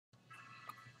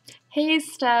Hey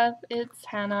Steph, it's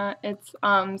Hannah. It's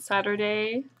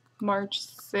Saturday, March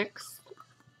 6th.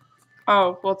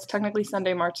 Oh, well it's technically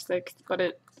Sunday, March 6th,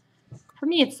 but for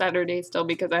me it's Saturday still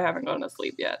because I haven't gone to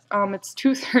sleep yet. It's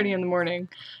 2:30 in the morning,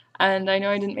 and I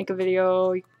know I didn't make a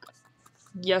video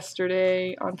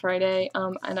yesterday on Friday,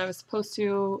 and I was supposed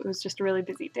to. It was just a really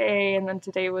busy day, and then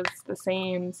today was the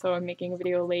same, so I'm making a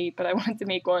video late, but I wanted to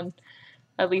make one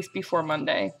at least before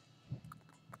Monday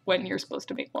when you're supposed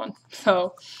to make one.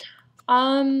 So,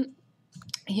 um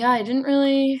yeah, I don't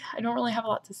really have a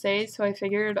lot to say, so I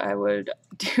figured I would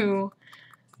do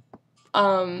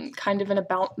kind of an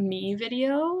about me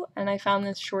video, and I found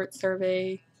this short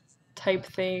survey type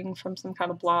thing from some kind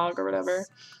of blog or whatever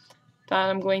that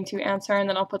I'm going to answer, and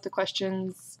then I'll put the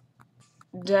questions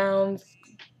down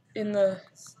in the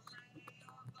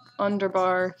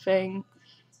underbar thing,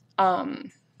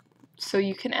 so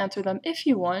you can answer them if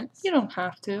you want. You don't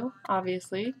have to,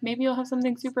 obviously. Maybe you'll have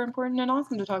something super important and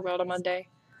awesome to talk about on Monday.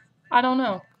 I don't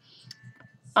know.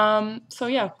 So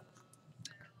yeah.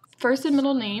 First and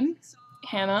middle name,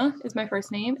 Hannah is my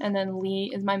first name, and then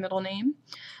Lee is my middle name.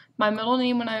 My middle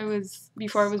name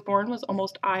before I was born was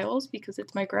almost Isles because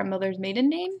it's my grandmother's maiden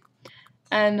name.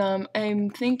 And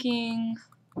I'm thinking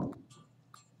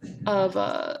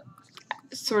of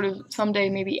sort of someday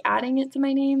maybe adding it to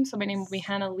my name. So my name will be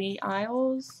Hannah Lee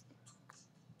Isles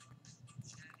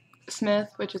Smith,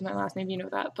 which is my last name, you know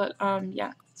that. But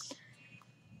yeah.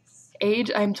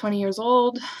 Age, I'm 20 years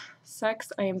old.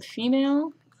 Sex, I am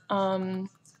female.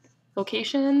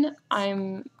 Location,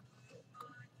 I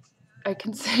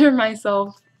consider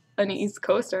myself an East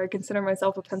Coaster. I consider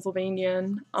myself a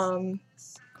Pennsylvanian.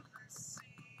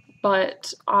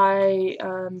 But I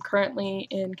am currently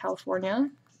in California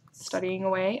studying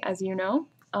away, as you know.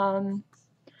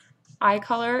 Eye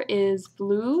color is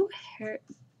blue.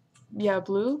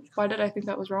 Blue. Why did I think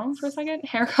that was wrong for a second?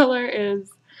 Hair color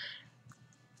is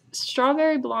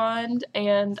strawberry blonde,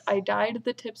 and I dyed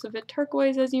the tips of it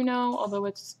turquoise, as you know, although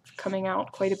it's coming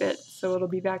out quite a bit, so it'll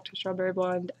be back to strawberry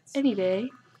blonde any day.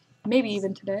 Maybe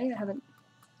even today.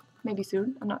 Maybe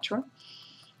soon. I'm not sure.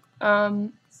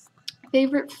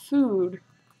 Favorite food.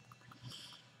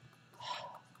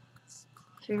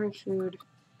 Favorite food.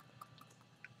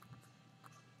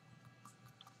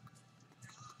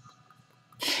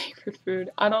 Favorite food.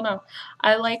 I don't know.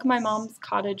 I like my mom's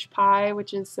cottage pie,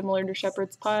 which is similar to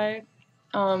shepherd's pie.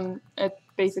 It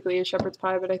basically is shepherd's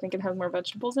pie, but I think it has more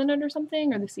vegetables in it or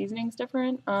something, or the seasoning's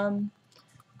different. I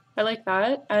like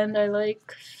that, and I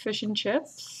like fish and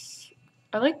chips.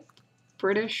 I like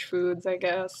British foods, I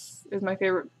guess, is my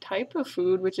favorite type of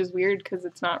food, which is weird because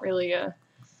it's not really a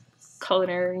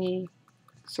culinary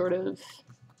sort of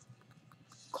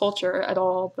culture at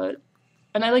all,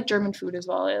 and I like German food as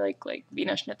well. I like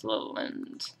Wiener Schnitzel,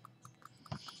 and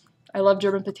I love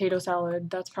German potato salad.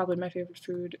 That's probably my favorite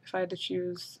food if I had to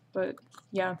choose, but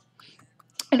yeah.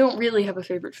 I don't really have a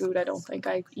favorite food, I don't think.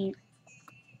 I eat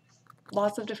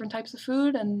lots of different types of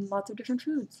food and lots of different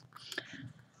foods.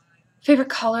 Favorite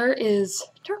color is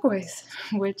turquoise,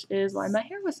 which is why my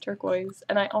hair was turquoise.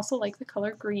 And I also like the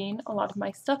color green. A lot of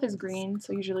my stuff is green,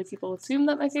 so usually people assume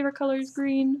that my favorite color is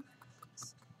green.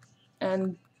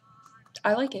 And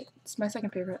I like it. It's my second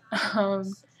favorite.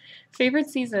 Favorite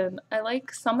season. I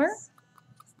like summer.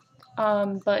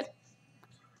 But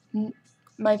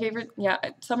my favorite,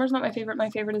 summer's not my favorite.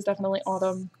 My favorite is definitely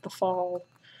autumn, the fall,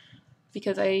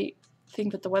 because I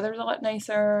think that the weather's a lot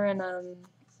nicer, and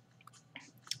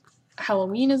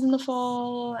Halloween is in the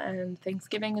fall, and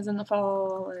Thanksgiving is in the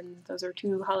fall, and those are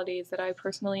two holidays that I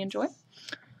personally enjoy.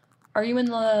 Are you in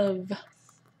love?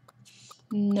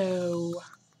 No,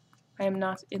 I am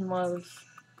not in love.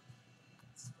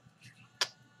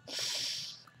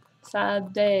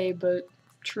 Sad day, but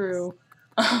true.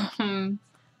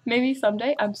 Maybe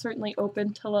someday. I'm certainly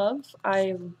open to love.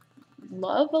 I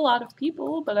love a lot of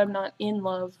people, but I'm not in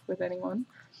love with anyone.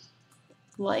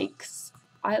 Likes.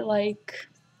 I like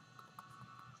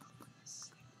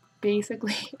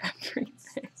basically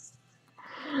everything.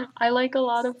 I like a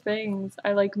lot of things.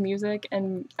 I like music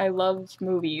and I love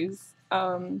movies.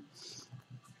 I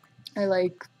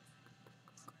like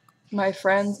my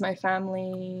friends, my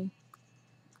family.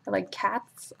 I like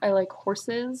cats. I like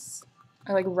horses.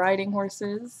 I like riding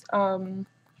horses. I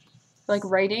like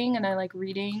writing and I like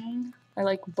reading. I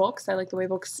like books. I like the way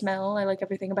books smell. I like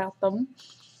everything about them.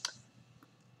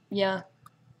 Yeah.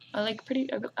 I like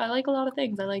a lot of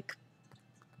things. I like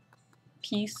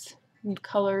peace and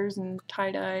colors and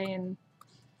tie-dye and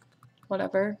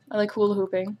whatever. I like hula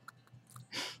hooping.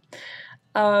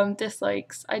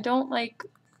 Dislikes. I don't like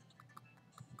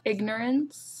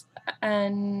ignorance,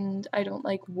 and I don't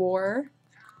like war.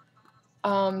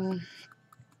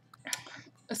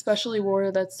 especially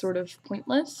war that's sort of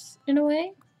pointless in a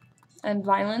way, and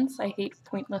violence. I hate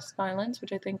pointless violence,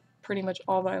 which I think pretty much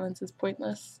all violence is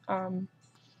pointless.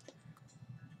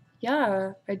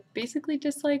 Yeah, I basically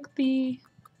dislike the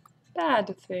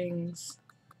bad things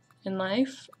in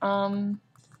life.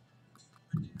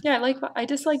 Yeah, I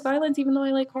dislike violence even though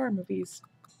I like horror movies,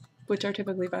 which are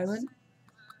typically violent.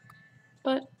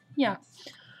 But yeah.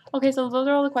 Okay, so those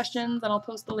are all the questions, and I'll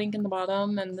post the link in the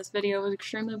bottom, and this video was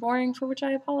extremely boring, for which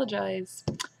I apologize.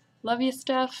 Love you,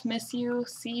 Steph. Miss you.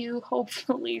 See you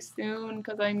hopefully soon,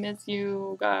 because I miss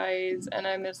you guys, and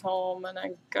I miss home, and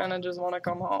I kinda just want to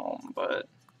come home, but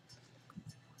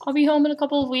I'll be home in a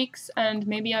couple of weeks, and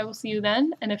maybe I will see you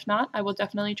then, and if not, I will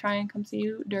definitely try and come see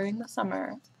you during the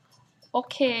summer.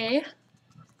 Okay.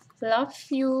 Love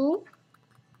you.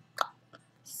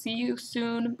 See you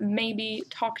soon. Maybe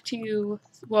talk to you.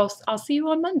 Well, I'll see you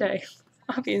on Monday,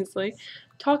 obviously.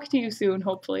 Talk to you soon,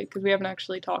 hopefully, because we haven't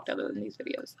actually talked other than these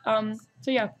videos.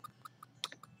 So yeah.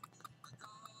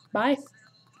 Bye.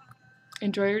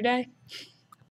 Enjoy your day.